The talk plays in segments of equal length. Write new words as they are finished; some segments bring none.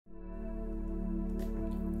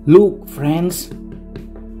Look, friends,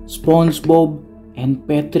 SpongeBob and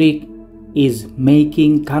Patrick is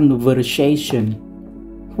making conversation.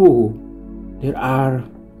 Oh, there are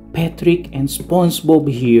Patrick and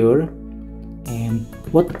SpongeBob here, and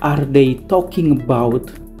what are they talking about?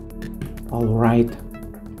 Alright,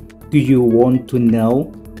 do you want to know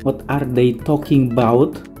what are they talking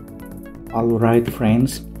about? Alright,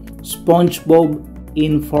 friends, SpongeBob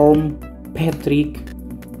informed Patrick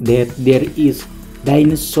that there is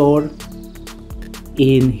dinosaur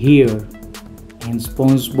in here, and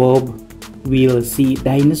SpongeBob will see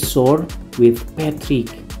dinosaur with Patrick,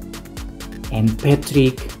 and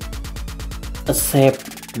Patrick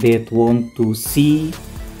accept that want to see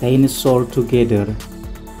dinosaur together,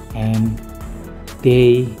 and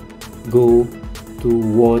they go to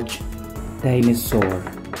watch dinosaur.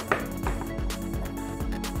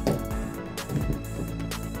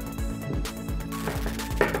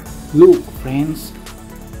 Look, friends,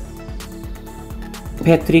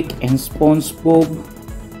 Patrick and SpongeBob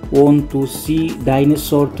want to see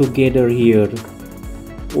dinosaur together here.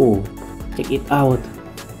 Oh, check it out.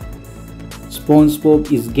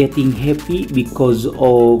 SpongeBob is getting happy because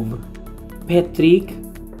of Patrick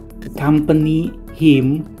accompany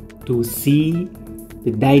him to see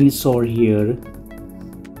the dinosaur here.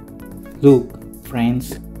 Look,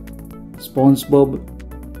 friends, SpongeBob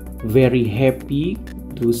very happy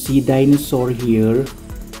to see dinosaur here,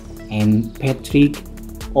 and Patrick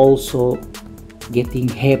also getting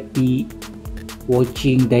happy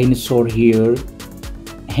watching dinosaur here.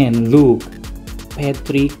 And look,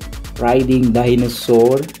 Patrick riding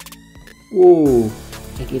dinosaur. Oh,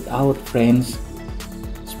 check it out, friends.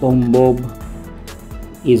 SpongeBob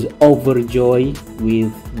is overjoyed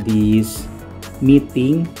with this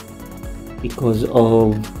meeting because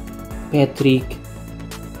of Patrick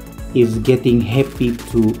is getting happy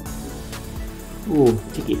too. Oh,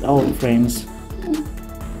 check it out, friends.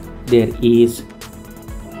 There is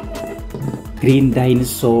green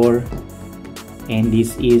dinosaur, and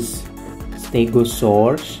this is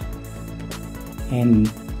stegosaurus, and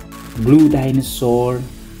blue dinosaur,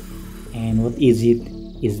 and what is it?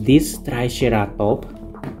 Is this Triceratops?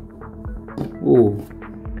 Oh,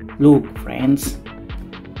 look, friends,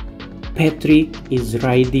 Patrick is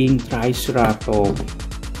riding Triceratops,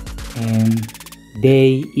 and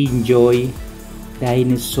they enjoy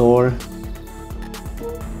dinosaur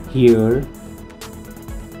here.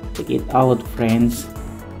 Check it out, friends.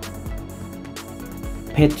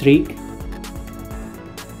 Patrick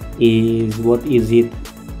is, what is it,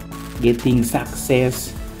 getting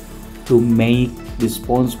success to make the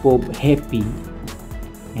SpongeBob happy,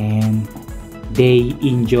 and they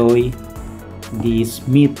enjoy this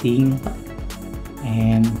meeting,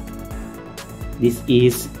 and this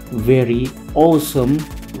is very awesome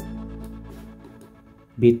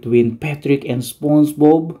between Patrick and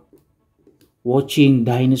SpongeBob watching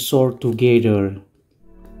dinosaur together,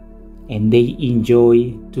 and they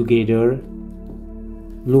enjoy together.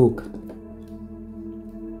 Look,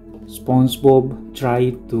 SpongeBob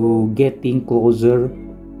tried to getting closer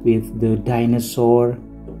with the dinosaur.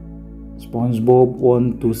 SpongeBob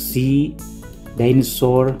want to see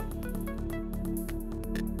dinosaur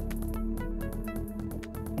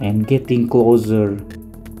and getting closer.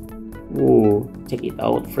 Oh, check it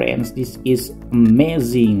out, friends, this is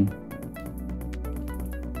amazing.